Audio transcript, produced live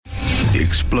The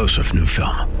explosive new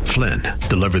film, Flynn,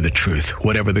 deliver the truth,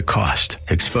 whatever the cost,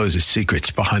 exposes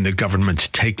secrets behind the government's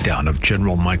takedown of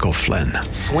General Michael Flynn.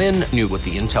 Flynn knew what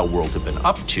the intel world had been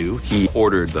up to. He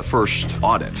ordered the first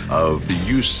audit of the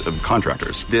use of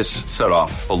contractors. This set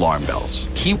off alarm bells.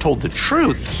 He told the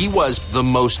truth. He was the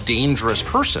most dangerous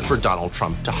person for Donald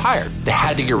Trump to hire. They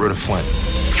had to get rid of Flynn.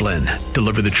 Flynn,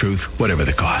 deliver the truth, whatever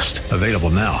the cost. Available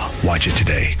now. Watch it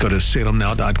today. Go to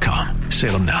salemnow.com.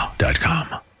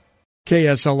 salemnow.com.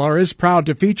 KSLR is proud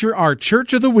to feature our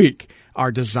Church of the Week.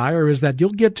 Our desire is that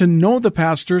you'll get to know the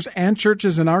pastors and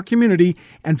churches in our community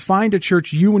and find a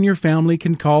church you and your family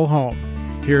can call home.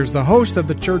 Here's the host of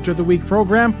the Church of the Week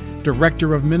program,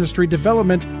 Director of Ministry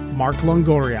Development, Mark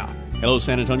Longoria. Hello,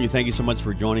 San Antonio. Thank you so much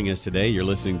for joining us today. You're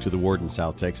listening to The Word in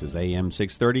South Texas, AM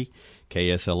 630,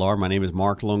 KSLR. My name is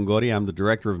Mark Longoria. I'm the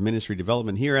Director of Ministry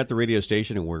Development here at the radio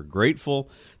station, and we're grateful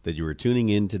that you are tuning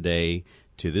in today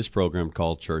to this program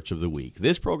called Church of the Week.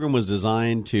 This program was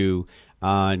designed to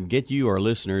get you, our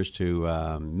listeners,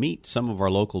 to meet some of our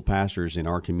local pastors in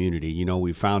our community. You know,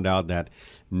 we found out that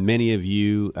many of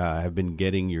you have been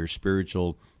getting your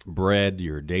spiritual bread,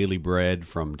 your daily bread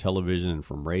from television and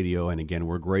from radio, and again,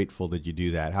 we're grateful that you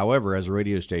do that. However, as a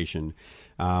radio station,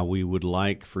 we would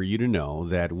like for you to know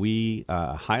that we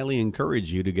highly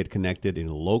encourage you to get connected in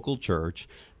a local church,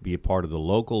 be a part of the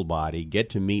local body, get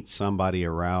to meet somebody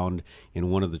around in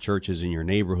one of the churches in your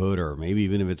neighborhood, or maybe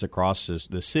even if it's across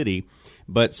the city,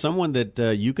 but someone that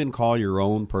you can call your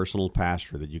own personal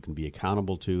pastor, that you can be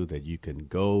accountable to, that you can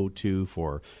go to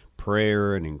for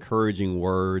prayer and encouraging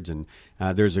words. And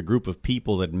there's a group of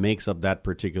people that makes up that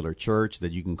particular church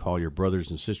that you can call your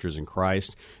brothers and sisters in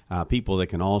Christ, people that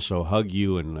can also hug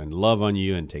you and love on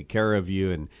you and take care of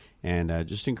you and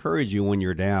just encourage you when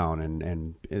you're down.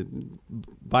 And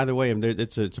by the way,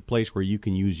 it's a place where you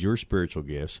can use your spiritual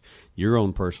gifts, your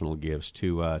own personal gifts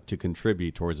to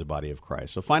contribute towards the body of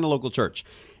Christ. So find a local church.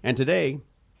 And today,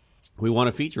 we want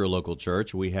to feature a local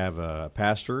church. We have a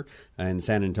pastor in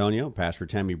San Antonio, Pastor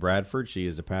Tammy Bradford. She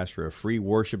is the pastor of Free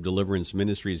Worship Deliverance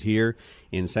Ministries here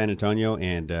in San Antonio.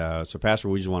 And so, Pastor,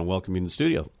 we just want to welcome you in the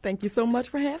studio. Thank you so much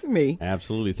for having me.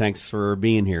 Absolutely. Thanks for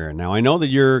being here. Now, I know that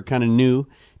you're kind of new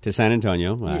to San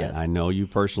Antonio. Yes. I know you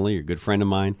personally. You're a good friend of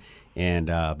mine. And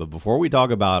but before we talk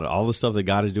about all the stuff that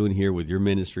God is doing here with your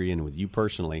ministry and with you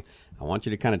personally, I want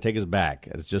you to kind of take us back.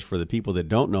 It's just for the people that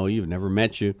don't know you, have never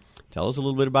met you. Tell us a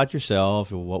little bit about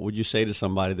yourself. What would you say to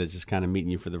somebody that's just kind of meeting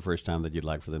you for the first time that you'd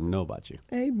like for them to know about you?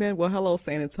 Amen. Well, hello,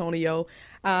 San Antonio.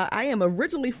 I am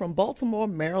originally from Baltimore,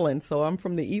 Maryland, so I'm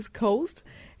from the East Coast.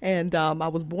 And I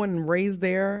was born and raised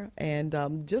there, and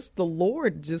just the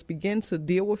Lord just began to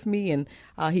deal with me, and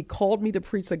He called me to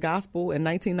preach the gospel in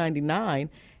 1999.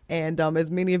 And as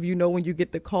many of you know, when you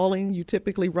get the calling, you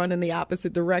typically run in the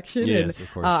opposite direction. Yes, and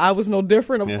of course. I was no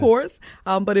different, of course.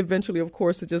 But eventually, of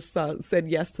course, I just said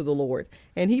yes to the Lord.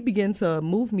 And He began to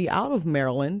move me out of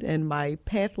Maryland, and my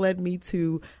path led me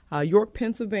to York,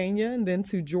 Pennsylvania, and then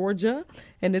to Georgia.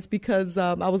 And it's because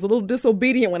I was a little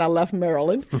disobedient when I left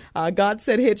Maryland. God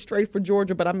said head straight for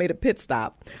Georgia, but I made a pit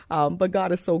stop. But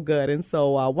God is so good. And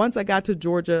so once I got to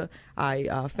Georgia,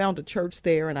 I found a church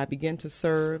there, and I began to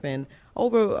serve. And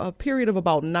over a period of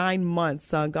about 9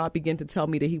 months, God began to tell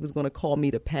me that He was going to call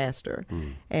me to pastor.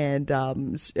 And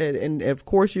of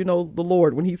course, you know, the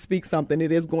Lord, when He speaks something,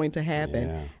 it is going to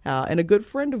happen. Yeah. And a good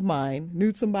friend of mine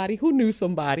knew somebody who knew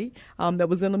somebody that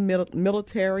was in the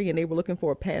military, and they were looking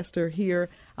for a pastor here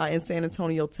in San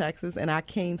Antonio, Texas. And I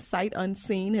came sight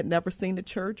unseen, had never seen the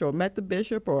church or met the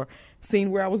bishop or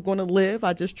seen where I was going to live.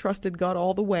 I just trusted God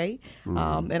all the way.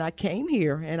 And I came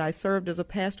here, and I served as a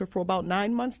pastor for about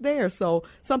 9 months there. So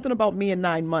something about me in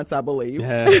 9 months, I believe.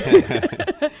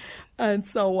 And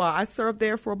so I served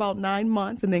there for about 9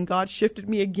 months, and then God shifted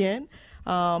me again.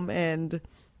 And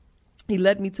He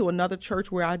led me to another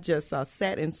church where I just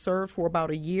sat and served for about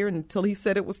a year until He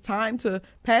said it was time to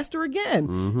pastor again.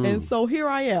 And so here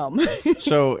I am.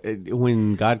 So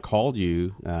when God called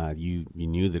you, you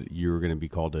knew that you were going to be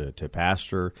called to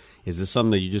pastor. Is this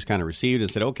something that you just kind of received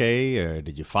and said, okay, or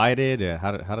did you fight it?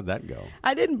 How did that go?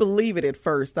 I didn't believe it at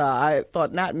first. I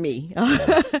thought, not me.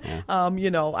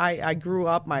 You know, I grew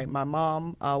up, my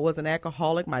mom was an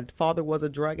alcoholic. My father was a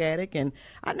drug addict. And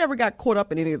I never got caught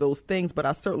up in any of those things, but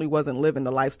I certainly wasn't living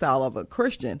the lifestyle of a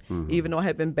Christian, even though I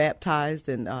had been baptized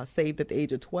and saved at the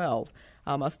age of 12.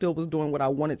 I still was doing what I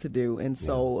wanted to do. And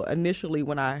so initially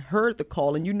when I heard the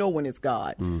call, and you know when it's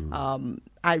God,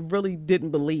 I really didn't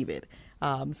believe it.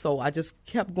 So I just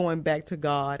kept going back to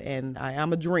God, and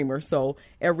I'm a dreamer. So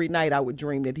every night I would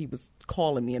dream that He was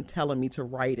calling me and telling me to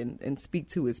write and speak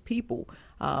to his people.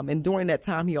 And during that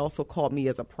time, he also called me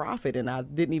as a prophet, and I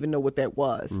didn't even know what that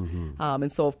was.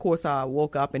 And so, of course, I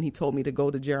woke up and he told me to go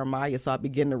to Jeremiah. So I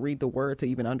began to read the word to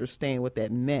even understand what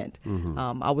that meant.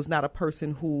 I was not a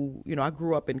person who, I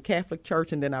grew up in Catholic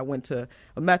church, and then I went to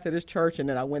a Methodist church, and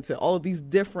then I went to all of these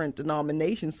different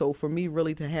denominations. So for me,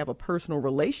 really to have a personal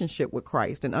relationship with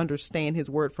Christ and understand his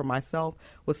word for myself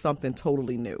was something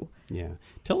totally new. Yeah.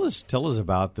 Tell us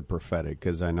about the prophetic,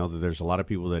 because I know that there's a lot of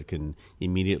people that can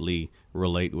immediately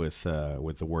relate with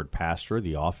the word pastor,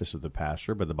 the office of the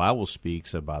pastor, but the Bible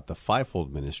speaks about the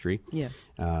fivefold ministry, yes,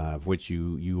 of which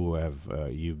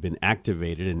you've been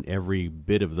activated in every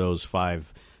bit of those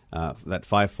that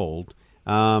fivefold.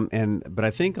 But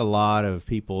I think a lot of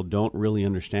people don't really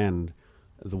understand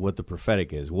what the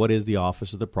prophetic is. What is the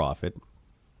office of the prophet?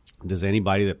 Does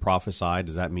anybody that prophesy,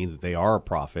 does that mean that they are a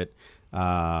prophet?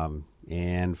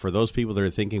 And for those people that are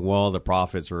thinking, well, the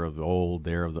prophets are of the old,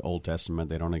 they're of the Old Testament,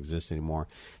 they don't exist anymore.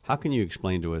 How can you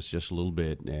explain to us just a little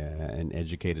bit and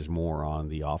educate us more on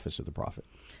the office of the prophet?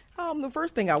 The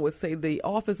first thing I would say, the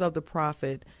office of the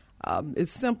prophet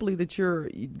is simply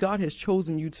that God has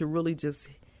chosen you to really just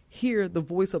hear the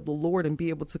voice of the Lord and be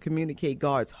able to communicate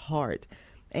God's heart.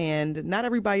 And not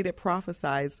everybody that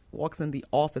prophesies walks in the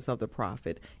office of the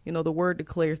prophet. The word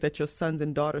declares that your sons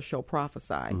and daughters shall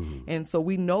prophesy. And so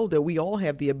we know that we all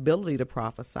have the ability to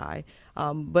prophesy.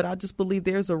 But I just believe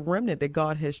there's a remnant that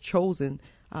God has chosen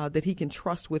that he can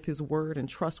trust with his word and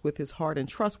trust with his heart and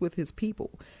trust with his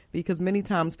people. Because many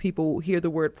times people hear the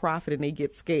word prophet and they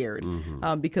get scared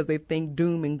because they think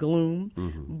doom and gloom.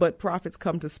 But prophets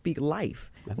come to speak life.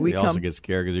 I think they also get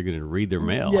scared because you're going to read their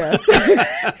mail. Yes,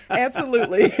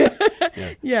 absolutely.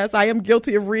 Yes, I am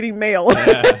guilty of reading mail.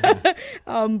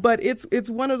 But it's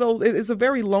one of those, it's a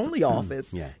very lonely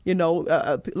office.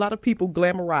 A lot of people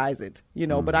glamorize it,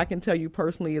 but I can tell you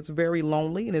personally, it's very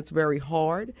lonely and it's very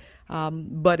hard.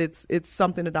 But it's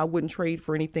something that I wouldn't trade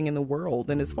for anything in the world.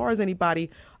 And as far as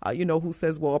anybody, who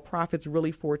says, well, a prophet's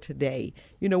really for today,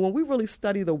 when we really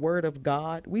study the word of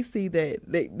God, we see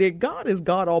that God is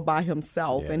God all by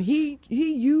himself. Yes. And he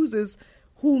uses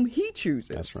whom he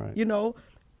chooses. That's right.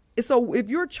 So if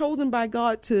you're chosen by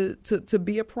God to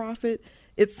be a prophet,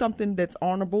 it's something that's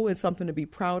honorable. It's something to be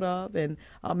proud of. And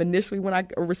initially, when I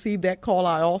received that call,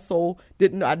 I also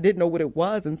didn't know what it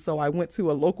was. And so I went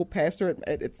to a local pastor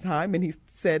at the time, and he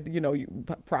said,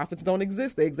 prophets don't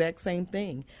exist. The exact same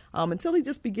thing. Until he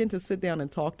just began to sit down and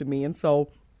talk to me. And so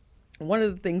one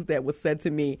of the things that was said to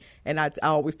me, and I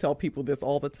always tell people this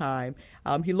all the time,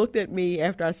 he looked at me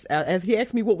after he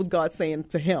asked me what was God saying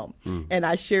to him, and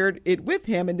I shared it with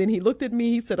him, and then he looked at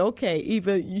me, he said, okay,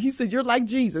 he said, you're like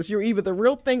Jesus, you're either the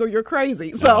real thing or you're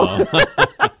crazy. So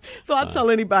so I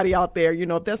tell anybody out there,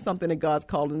 if that's something that God's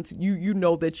calling to you,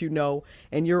 know that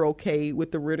and you're okay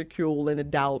with the ridicule and the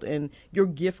doubt, and your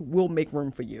gift will make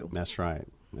room for you. That's right.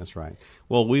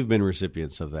 Well, we've been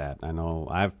recipients of that. I know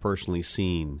I've personally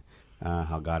seen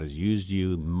how God has used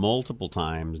you multiple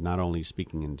times, not only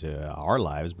speaking into our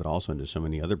lives, but also into so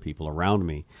many other people around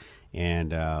me.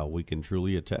 And we can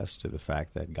truly attest to the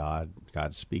fact that God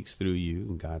speaks through you,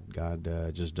 and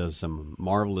God just does some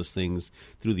marvelous things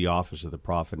through the office of the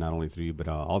prophet, not only through you, but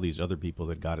all these other people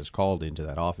that God has called into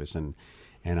that office. And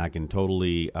I can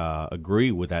totally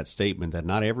agree with that statement that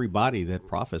not everybody that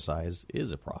prophesies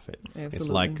is a prophet.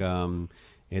 Absolutely.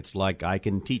 It's like I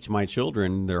can teach my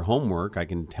children their homework, I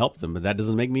can help them, but that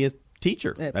doesn't make me a teacher.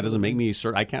 Absolutely. That doesn't make me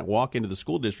I can't walk into the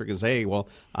school district and say, well,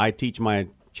 I teach my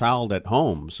child at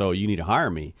home, so you need to hire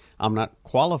me. I'm not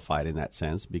qualified in that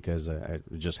sense because I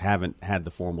just haven't had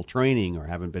the formal training or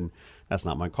that's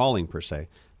not my calling per se.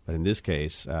 But in this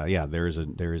case, there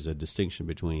is a distinction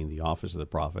between the office of the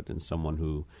prophet and someone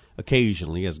who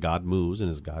occasionally, as God moves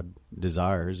and as God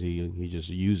desires, he just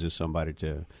uses somebody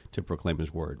to proclaim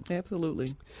his word. Absolutely.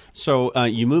 So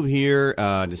you moved here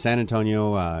to San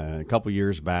Antonio a couple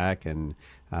years back, and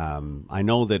I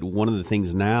know that one of the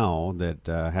things now that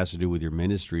has to do with your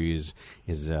ministry is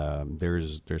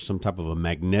there's some type of a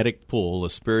magnetic pull, a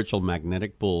spiritual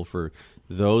magnetic pull for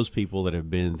those people that have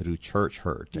been through church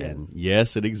hurt. Yes. And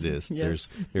yes, it exists.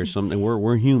 Yes. There's something,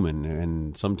 we're human,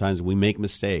 and sometimes we make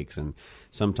mistakes, and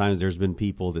sometimes there's been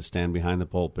people that stand behind the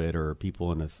pulpit or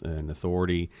people in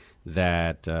authority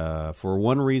that for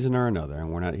one reason or another,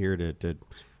 and we're not here to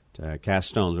cast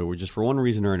stones, but we're just for one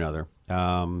reason or another,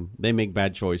 they make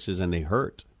bad choices and they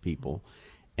hurt people.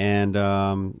 And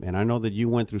I know that you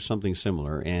went through something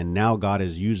similar, and now God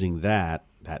is using that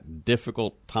that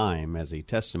difficult time as a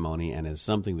testimony and as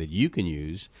something that you can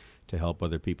use to help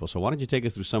other people. So why don't you take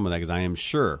us through some of that? Because I am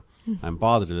sure, I'm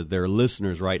positive that there are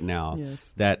listeners right now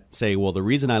that say, well, the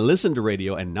reason I listen to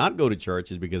radio and not go to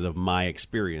church is because of my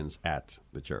experience at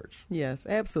the church. Yes,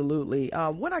 absolutely.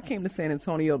 When I came to San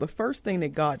Antonio, the first thing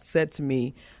that God said to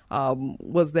me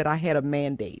was that I had a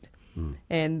mandate.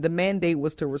 And the mandate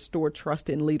was to restore trust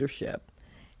in leadership.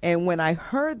 And when I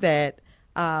heard that,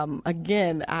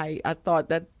 again, I thought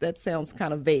that sounds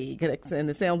kind of vague and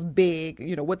it sounds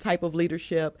big, what type of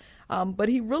leadership. But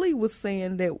he really was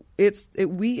saying that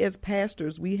we as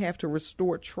pastors, we have to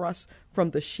restore trust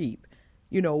from the sheep.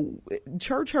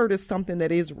 Church hurt is something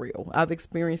that is real. I've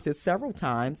experienced it several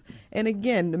times. And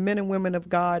again, the men and women of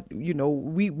God,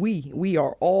 we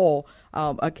are all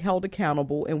held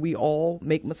accountable, and we all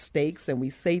make mistakes and we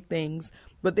say things.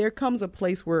 But there comes a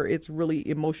place where it's really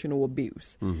emotional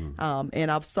abuse. And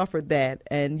I've suffered that.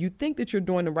 And you think that you're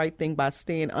doing the right thing by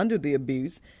staying under the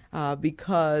abuse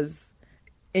because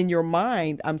in your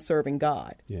mind, I'm serving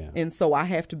God. Yeah. And so I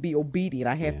have to be obedient.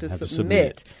 I have to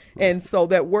submit. And so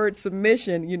that word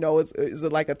submission, is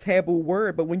like a taboo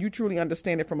word. But when you truly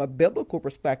understand it from a biblical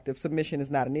perspective, submission is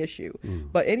not an issue.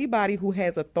 But anybody who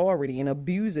has authority and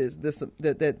abuses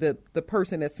the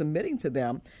person that's submitting to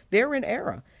them, they're in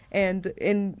error. And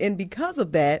because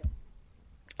of that,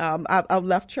 I've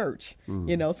left church,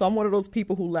 so I'm one of those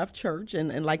people who left church.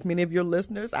 And like many of your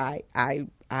listeners, I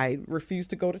refused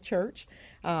to go to church,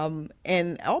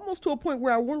 and almost to a point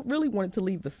where I really wanted to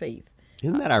leave the faith.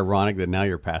 Isn't that ironic that now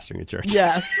you're pastoring a church?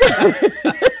 Yes.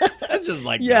 That's just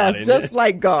like God. Yes, just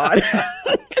like God.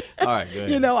 All right, go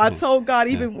ahead. I told God,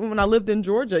 even when I lived in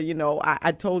Georgia,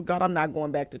 I told God I'm not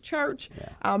going back to church. Yeah.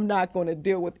 I'm not going to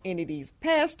deal with any of these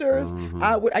pastors.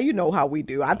 You know how we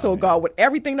do. I told God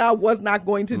everything that I was not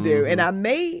going to do. And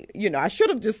I should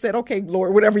have just said, okay,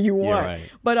 Lord, whatever you want. Yeah,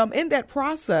 right. But in that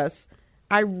process,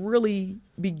 I really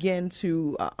began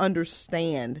to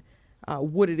understand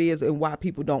what it is and why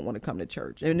people don't want to come to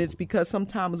church. And it's because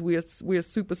sometimes we're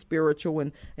super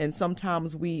spiritual, and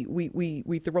sometimes we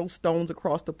throw stones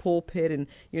across the pulpit, and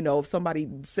if somebody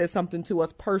says something to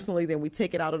us personally, then we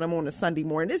take it out of them on a Sunday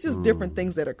morning. It's just different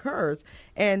things that occurs.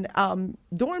 And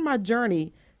during my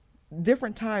journey,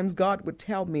 different times God would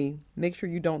tell me, make sure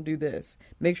you don't do this.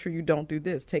 Make sure you don't do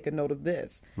this. Take a note of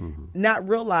this. Not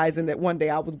realizing that one day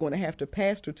I was going to have to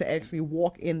pastor to actually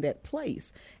walk in that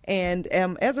place. And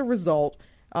as a result,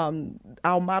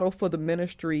 our motto for the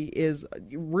ministry is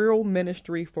real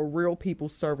ministry for real people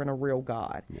serving a real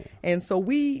God. Yeah. And so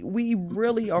we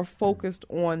really are focused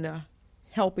on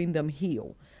helping them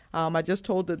heal. I just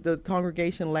told the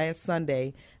congregation last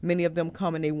Sunday, many of them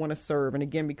come and they want to serve. And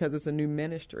again, because it's a new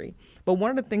ministry. But one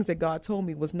of the things that God told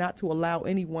me was not to allow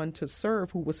anyone to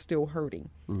serve who was still hurting.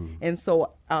 And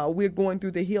so we're going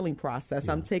through the healing process.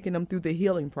 Yeah. I'm taking them through the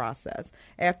healing process.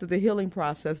 After the healing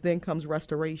process, then comes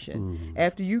restoration.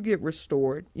 After you get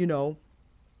restored,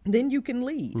 then you can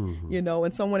lead,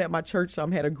 and someone at my church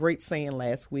had a great saying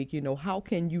last week, how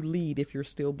can you lead if you're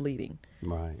still bleeding?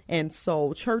 Right. And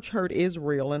so church hurt is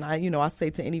real. And I say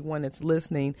to anyone that's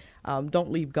listening, don't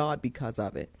leave God because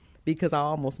of it, because I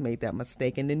almost made that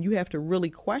mistake. And then you have to really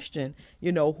question,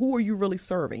 who are you really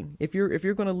serving? If you're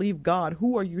going to leave God,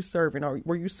 who are you serving?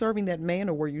 Were you serving that man,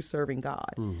 or were you serving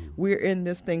God? We're in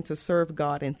this thing to serve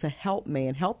God and to help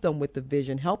man, help them with the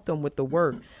vision, help them with the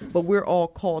work. But we're all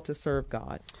called to serve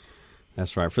God.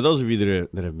 That's right. For those of you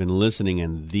that have been listening,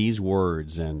 and these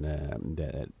words and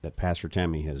that Pastor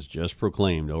Tammy has just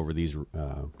proclaimed over these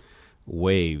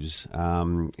waves,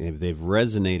 if they've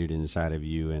resonated inside of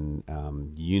you,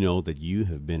 and you know that you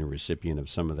have been a recipient of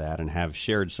some of that and have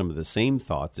shared some of the same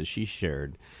thoughts that she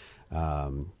shared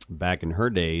back in her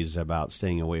days about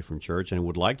staying away from church, and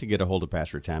would like to get a hold of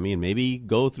Pastor Tammy and maybe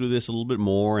go through this a little bit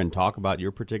more and talk about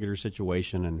your particular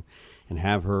situation and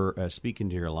have her speak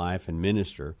into your life and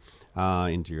minister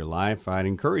into your life, I'd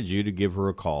encourage you to give her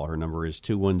a call. Her number is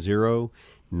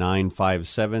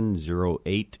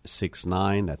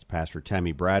 210-957-0869. That's Pastor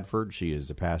Tammy Bradford. She is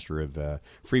the pastor of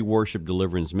Free Worship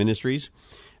Deliverance Ministries.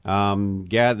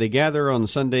 They gather on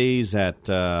Sundays at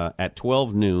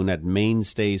 12 noon at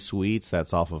Mainstay Suites.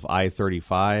 That's off of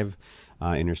I-35,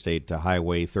 Interstate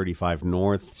Highway 35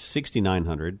 North,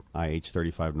 6900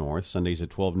 IH-35 North. Sundays at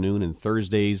 12 noon, and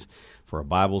Thursdays for a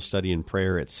Bible study and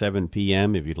prayer at 7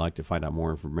 p.m. If you'd like to find out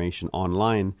more information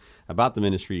online about the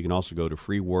ministry, you can also go to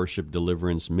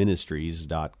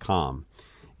freeworshipdeliveranceministries.com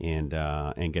and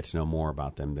get to know more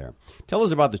about them there. Tell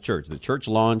us about the church. The church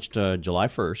launched July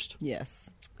 1st.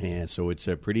 Yes. And so it's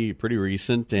pretty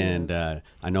recent, and I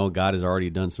know God has already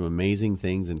done some amazing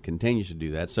things and continues to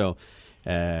do that. So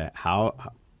how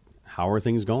How are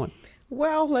things going?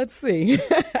 Well, let's see.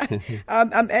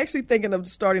 I'm actually thinking of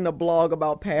starting a blog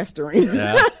about pastoring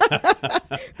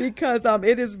because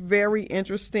it is very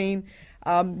interesting.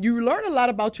 You learn a lot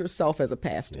about yourself as a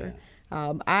pastor.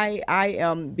 Yeah. I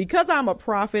am, because I'm a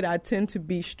prophet, I tend to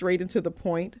be straight and to the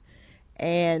point.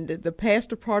 And the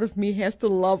pastor part of me has to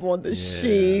love on the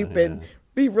sheep and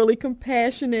be really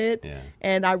compassionate. Yeah.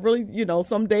 And I really,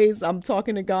 some days I'm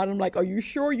talking to God. I'm like, are you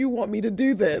sure you want me to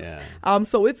do this? Yeah.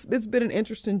 So it's been an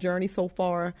interesting journey so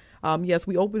far. Yes,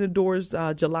 we opened the doors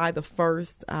July the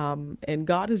 1st. And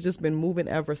God has just been moving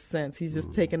ever since. He's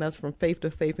just taken us from faith to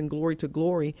faith and glory to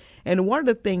glory. And one of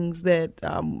the things that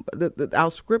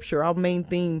our scripture, our main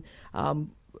theme,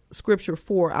 scripture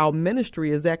for our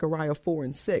ministry is Zechariah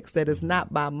 4:6, that is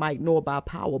not by might nor by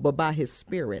power, but by his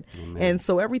spirit. Amen. And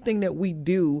so everything that we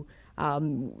do,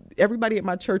 everybody at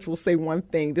my church will say one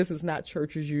thing: this is not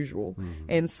church as usual. Mm-hmm.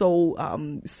 And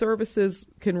so services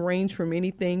can range from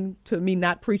anything to me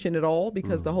not preaching at all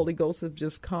because the Holy Ghost has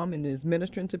just come and is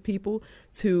ministering to people,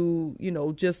 to,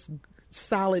 just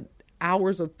solid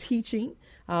hours of teaching.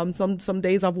 Some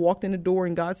days I've walked in the door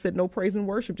and God said, no praise and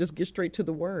worship, just get straight to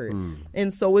the word.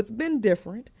 And so it's been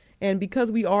different. And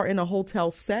because we are in a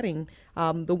hotel setting,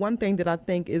 the one thing that I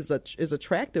think is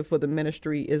attractive for the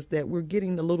ministry is that we're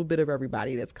getting a little bit of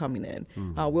everybody that's coming in.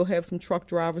 We'll have some truck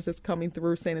drivers that's coming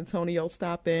through San Antonio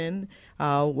stop in.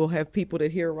 We'll have people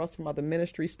that hear us from other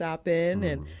ministries stop in.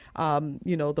 And,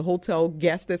 the hotel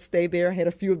guests that stay there, I had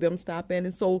a few of them stop in.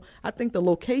 And so I think the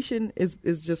location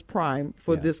is just prime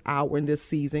for this hour and this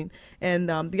season. And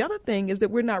the other thing is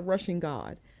that we're not rushing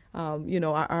God.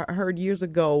 I heard years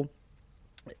ago,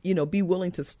 be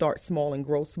willing to start small and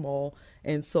grow small.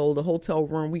 And so the hotel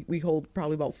room, we hold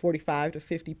probably about 45 to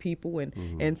 50 people.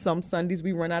 And some Sundays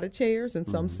we run out of chairs, and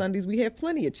some Sundays we have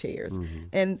plenty of chairs.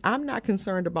 And I'm not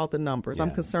concerned about the numbers. I'm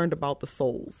concerned about the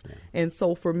souls. And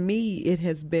so for me, it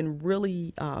has been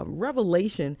really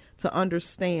revelation to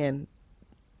understand,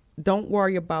 don't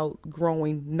worry about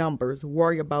growing numbers,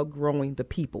 worry about growing the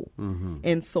people.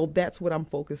 And so that's what I'm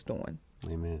focused on.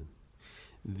 Amen.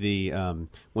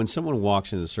 When someone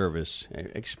walks into the service,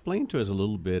 explain to us a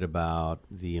little bit about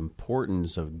the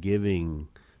importance of giving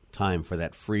time for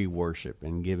that free worship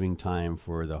and giving time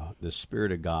for the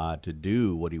Spirit of God to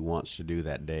do what He wants to do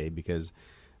that day. Because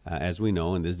as we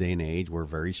know, in this day and age, we're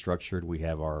very structured. We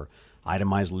have our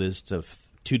itemized list of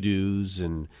to-dos,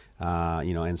 and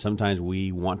and sometimes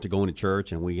we want to go into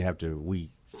church and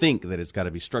we think that it's got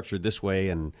to be structured this way.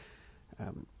 And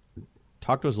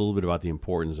talk to us a little bit about the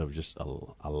importance of just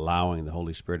allowing the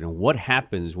Holy Spirit, and what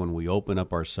happens when we open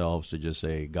up ourselves to just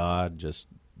say, God, just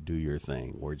do your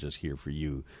thing. We're just here for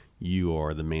you. You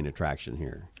are the main attraction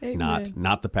here. Amen.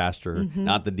 Not the pastor,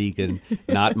 not the deacon,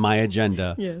 not my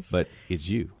agenda, but it's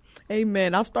you.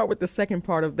 Amen. I'll start with the second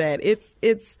part of that.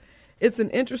 It's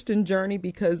an interesting journey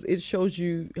because it shows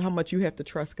you how much you have to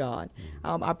trust God.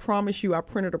 I promise you, I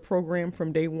printed a program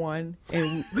from day one,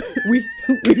 and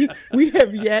we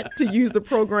have yet to use the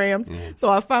programs. So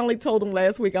I finally told them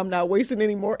last week I'm not wasting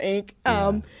any more ink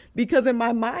because in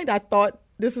my mind I thought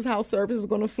this is how service is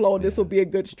going to flow. This will be a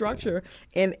good structure.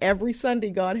 And every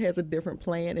Sunday, God has a different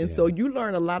plan. And so you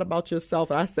learn a lot about yourself.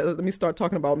 And I said, let me start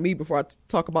talking about me before I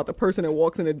talk about the person that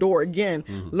walks in the door again.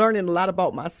 Learning a lot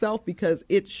about myself because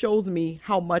it shows me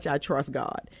how much I trust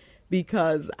God.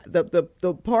 Because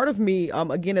the part of me,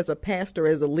 again, as a pastor,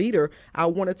 as a leader, I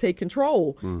want to take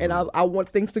control. And I want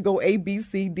things to go A, B,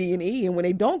 C, D, and E. And when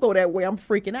they don't go that way, I'm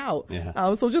freaking out.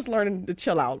 So just learning to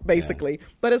chill out, basically.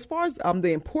 But as far as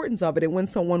the importance of it, and when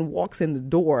someone walks in the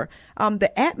door,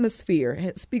 the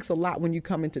atmosphere speaks a lot when you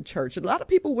come into church. A lot of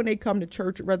people, when they come to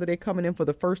church, whether they're coming in for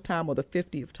the first time or the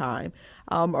 50th time,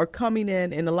 are coming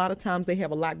in, and a lot of times they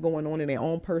have a lot going on in their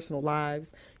own personal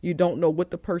lives. You don't know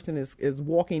what the person is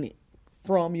walking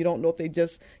from. You don't know if they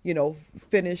just,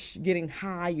 finish getting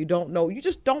high. You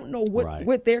just don't know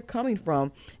what they're coming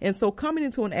from. And so coming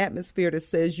into an atmosphere that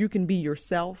says you can be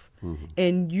yourself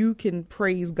and you can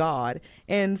praise God.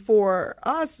 And for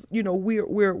us, we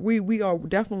are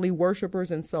definitely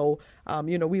worshipers. And so,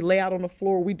 we lay out on the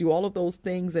floor, we do all of those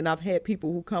things. And I've had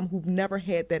people who come who've never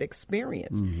had that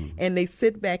experience, and they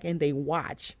sit back and they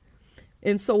watch.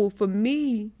 And so for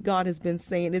me, God has been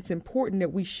saying it's important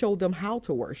that we show them how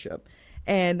to worship.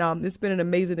 And it's been an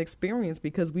amazing experience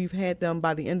because we've had them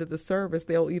by the end of the service,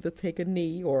 they'll either take a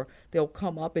knee or they'll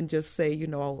come up and just say,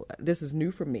 this is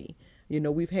new for me.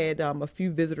 We've had a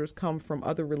few visitors come from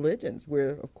other religions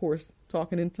where, of course,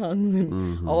 talking in tongues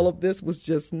and all of this was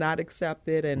just not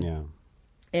accepted. And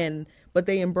But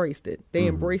they embraced it. They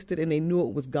embraced it, and they knew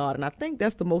it was God. And I think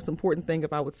that's the most important thing,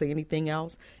 if I would say anything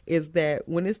else, is that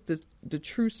when it's the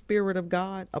true spirit of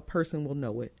God, a person will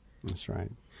know it. That's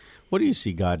right. What do you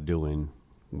see God doing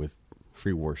with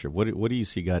free worship? What do you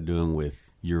see God doing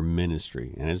with your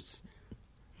ministry? And it's,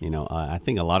 I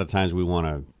think a lot of times we want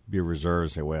to be reserved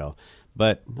and say, well,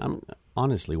 but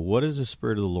honestly, what is the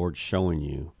Spirit of the Lord showing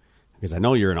you? Because I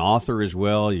know you're an author as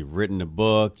well. You've written a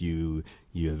book. You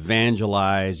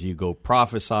evangelize. You go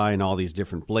prophesy in all these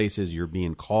different places. You're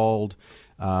being called.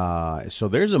 So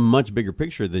there's a much bigger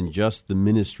picture than just the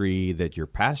ministry that you're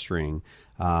pastoring.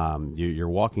 You're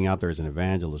walking out there as an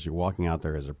evangelist. You're walking out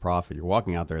there as a prophet. You're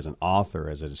walking out there as an author,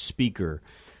 as a speaker.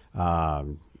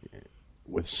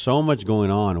 With so much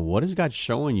going on, what is God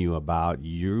showing you about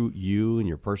you and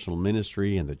your personal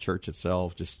ministry and the church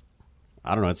itself? Just,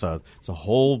 I don't know. It's a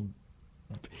whole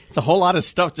lot of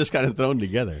stuff just kind of thrown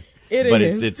together.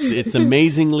 It's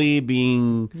amazingly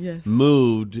being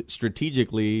moved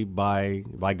strategically by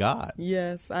God.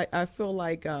 Yes, I feel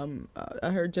like I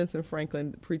heard Jensen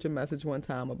Franklin preach a message one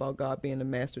time about God being a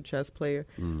master chess player,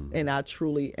 and I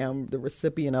truly am the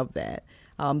recipient of that.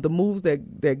 The moves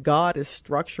that God is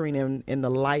structuring in the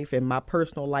life, in my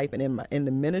personal life, and in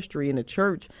the ministry, in the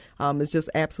church, is just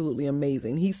absolutely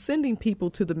amazing. He's sending people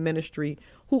to the ministry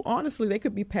who, honestly, they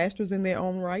could be pastors in their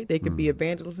own right. They could be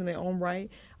evangelists in their own right.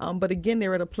 But again,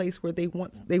 they're at a place where they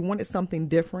wanted something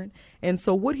different. And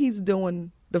so what he's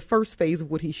doing, the first phase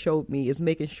of what he showed me, is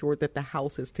making sure that the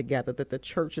house is together, that the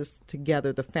church is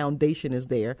together, the foundation is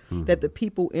there, that the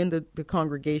people in the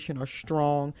congregation are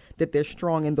strong, that they're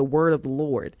strong in the word of the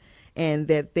Lord, and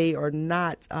that they are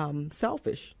not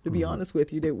selfish, to be honest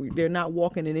with you. They're not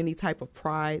walking in any type of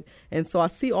pride. And so I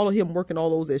see all of him working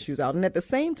all those issues out. And at the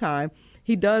same time,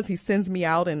 he sends me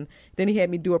out, and then he had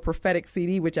me do a prophetic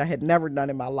CD, which I had never done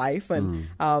in my life. And,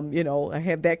 I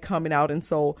have that coming out. And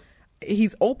so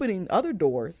he's opening other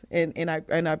doors. And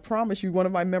I promise you, one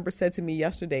of my members said to me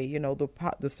yesterday,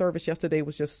 the service yesterday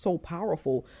was just so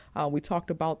powerful. We talked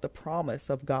about the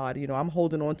promise of God. I'm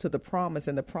holding on to the promise,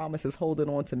 and the promise is holding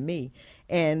on to me.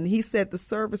 And he said the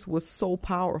service was so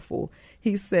powerful.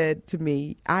 He said to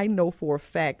me, I know for a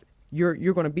fact you're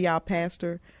going to be our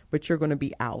pastor, but you're going to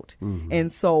be out.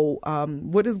 And so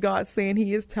what is God saying?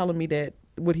 He is telling me that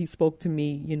what he spoke to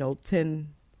me, 10,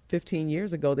 15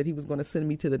 years ago, that he was going to send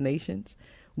me to the nations,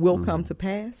 will come to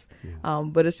pass.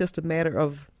 But it's just a matter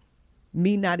of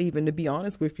me not even, to be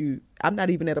honest with you, I'm not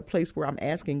even at a place where I'm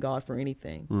asking God for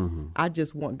anything. I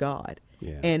just want God.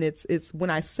 And it's when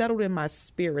I settled in my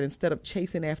spirit, instead of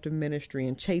chasing after ministry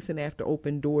and chasing after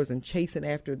open doors and chasing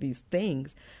after these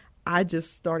things, I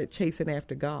just started chasing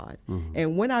after God.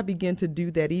 And when I began to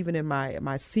do that, even in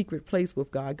my secret place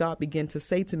with God, God began to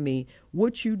say to me,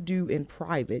 what you do in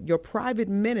private, your private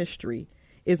ministry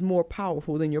is more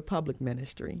powerful than your public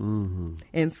ministry.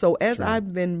 And so as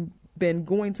I've been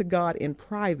going to God in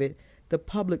private, the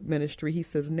public ministry, he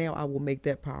says, now I will make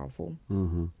that powerful.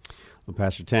 Well,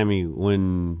 Pastor Tammy,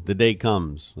 when the day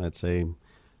comes, let's say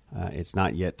it's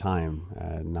not yet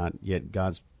time, not yet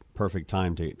God's perfect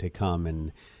time to come,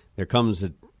 and there comes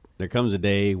a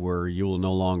day where you will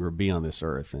no longer be on this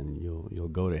earth, and you'll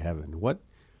go to heaven. What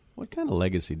kind of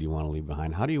legacy do you want to leave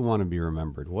behind? How do you want to be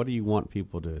remembered? What do you want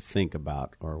people to think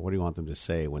about, or what do you want them to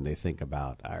say when they think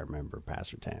about, I remember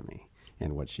Pastor Tammy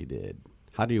and what she did?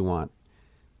 How do you want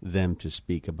them to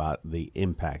speak about the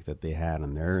impact that they had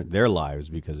on their lives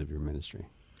because of your ministry?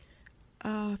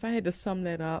 If I had to sum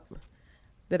that up,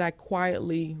 that I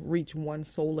quietly reach one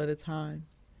soul at a time,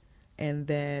 and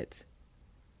that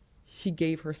she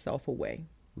gave herself away.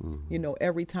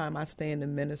 Every time I stand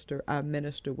and minister, I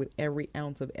minister with every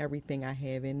ounce of everything I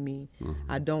have in me.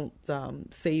 I don't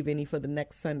save any for the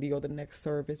next Sunday or the next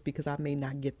service, because I may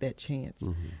not get that chance.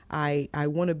 I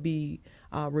want to be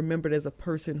remembered as a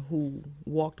person who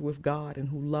walked with God and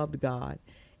who loved God,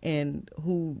 and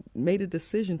who made a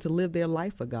decision to live their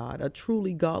life for God, a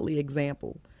truly godly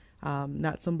example.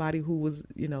 Not somebody who was,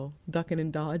 ducking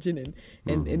and dodging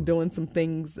and doing some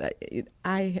things.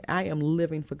 I am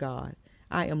living for God.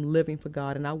 I am living for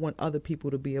God, and I want other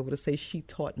people to be able to say, she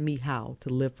taught me how to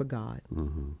live for God.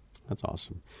 That's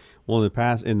awesome. Well,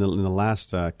 in the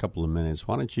last couple of minutes,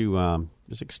 why don't you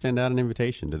just extend out an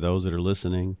invitation to those that are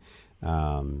listening,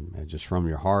 just from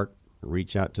your heart.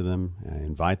 Reach out to them,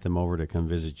 invite them over to come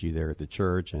visit you there at the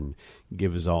church, and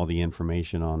give us all the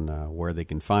information on where they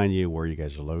can find you, where you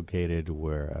guys are located,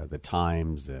 where the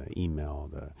times, the email,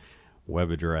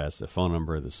 web address, the phone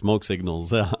number, the smoke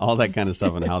signals, all that kind of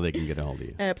stuff, and how they can get a hold of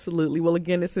you. Absolutely. Well,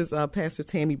 again, this is Pastor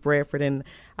Tammy Bradford, and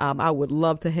I would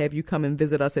love to have you come and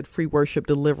visit us at Free Worship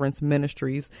Deliverance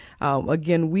Ministries.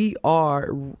 Again, we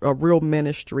are a real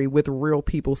ministry with real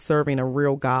people serving a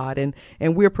real God, and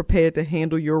we're prepared to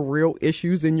handle your real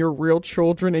issues and your real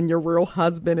children and your real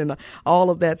husband and all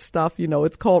of that stuff. You know,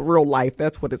 it's called real life.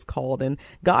 That's what it's called, and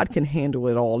God can handle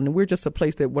it all. And we're just a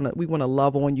place that we want to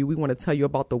love on you. We want to tell you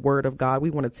about the Word of God.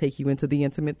 We want to take you into the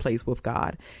intimate place with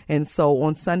God. And so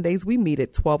on Sundays, we meet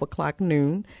at 12 o'clock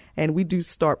noon, and we do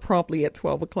start promptly at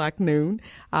 12 o'clock noon.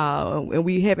 And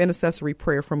we have intercessory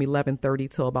prayer from 11:30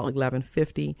 till about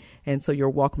 11:50. And so you're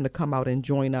welcome to come out and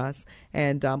join us.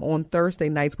 And on Thursday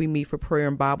nights, we meet for prayer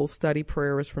and Bible study.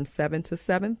 Prayer is from 7 to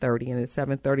 7:30. And at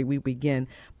 7:30, we begin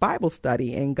Bible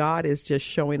study. And God is just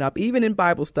showing up, even in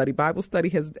Bible study. Bible study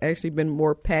has actually been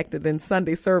more packed than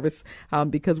Sunday service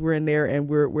because we're in there and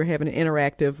we're having an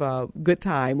interactive good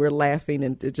time. We're laughing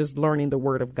and just learning the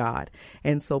Word of God.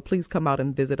 And so please come out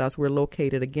and visit us. We're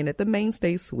located again at the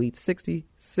Mainstay Suite,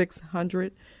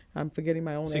 6600. I'm forgetting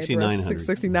my own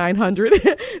 6900.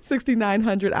 address.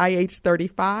 6900 IH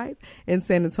 35 in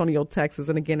San Antonio, Texas.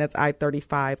 And again, that's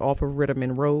I-35 off of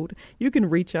Ritterman Road. You can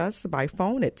reach us by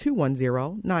phone at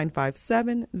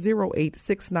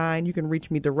 210-957-0869. You can reach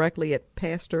me directly at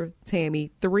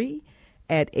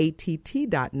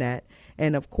PastorTammy3@att.net.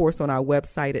 And, of course, on our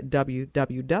website at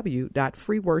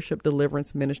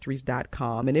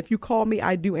www.freeworshipdeliveranceministries.com. And if you call me,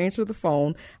 I do answer the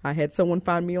phone. I had someone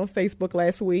find me on Facebook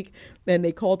last week, and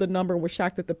they called the number and were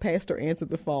shocked that the pastor answered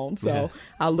the phone. So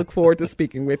I look forward to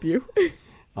speaking with you.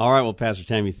 All right. Well, Pastor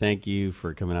Tammy, thank you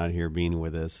for coming out here, being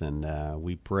with us. And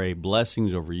we pray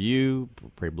blessings over you,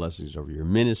 pray blessings over your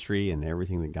ministry and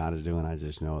everything that God is doing. I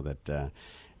just know that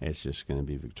it's just going to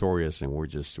be victorious, and we're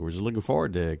just looking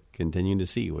forward to continuing to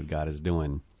see what God is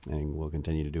doing and will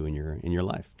continue to do in your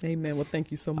life. Amen. Well, thank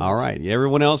you so much. All right.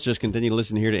 Everyone else, just continue to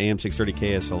listen here to AM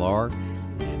 630 KSLR,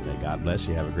 and God bless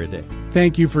you. Have a great day.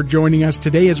 Thank you for joining us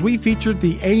today as we featured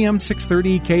the AM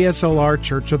 630 KSLR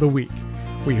Church of the Week.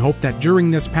 We hope that during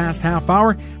this past half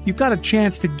hour, you got a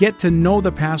chance to get to know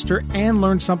the pastor and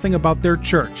learn something about their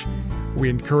church. We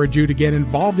encourage you to get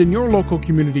involved in your local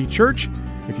community church.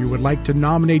 If you would like to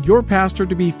nominate your pastor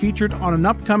to be featured on an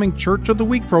upcoming Church of the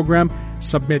Week program,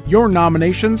 submit your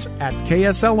nominations at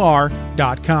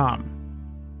kslr.com.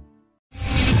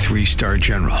 3-star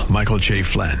General Michael J.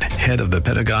 Flynn, head of the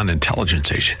Pentagon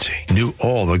Intelligence Agency, knew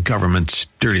all the government's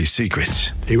dirty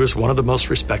secrets. He was one of the most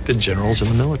respected generals in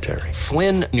the military.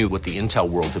 Flynn knew what the intel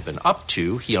world had been up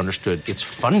to. He understood its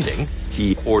funding.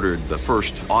 He ordered the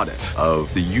first audit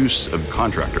of the use of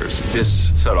contractors.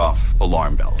 This set off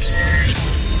alarm bells.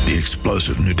 The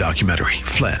explosive new documentary,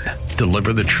 Flynn,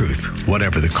 Deliver the Truth,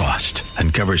 Whatever the Cost,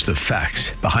 uncovers the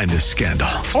facts behind this scandal.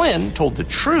 Flynn told the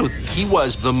truth. He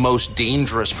was the most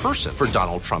dangerous person for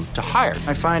Donald Trump to hire.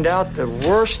 I find out the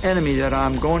worst enemy that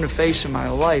I'm going to face in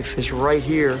my life is right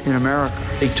here in America.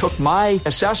 They took my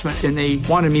assessment and they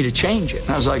wanted me to change it. And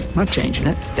I was like, I'm not changing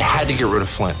it. They had to get rid of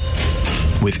Flynn.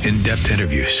 With in-depth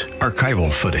interviews,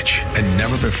 archival footage, and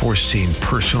never-before-seen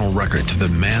personal records of the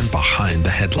man behind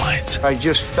the headlines. I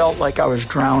just felt like I was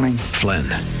drowning. Flynn,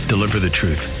 Deliver the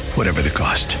Truth, Whatever the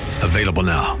Cost. Available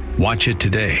now. Watch it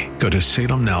today. Go to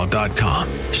salemnow.com.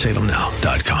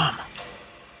 salemnow.com.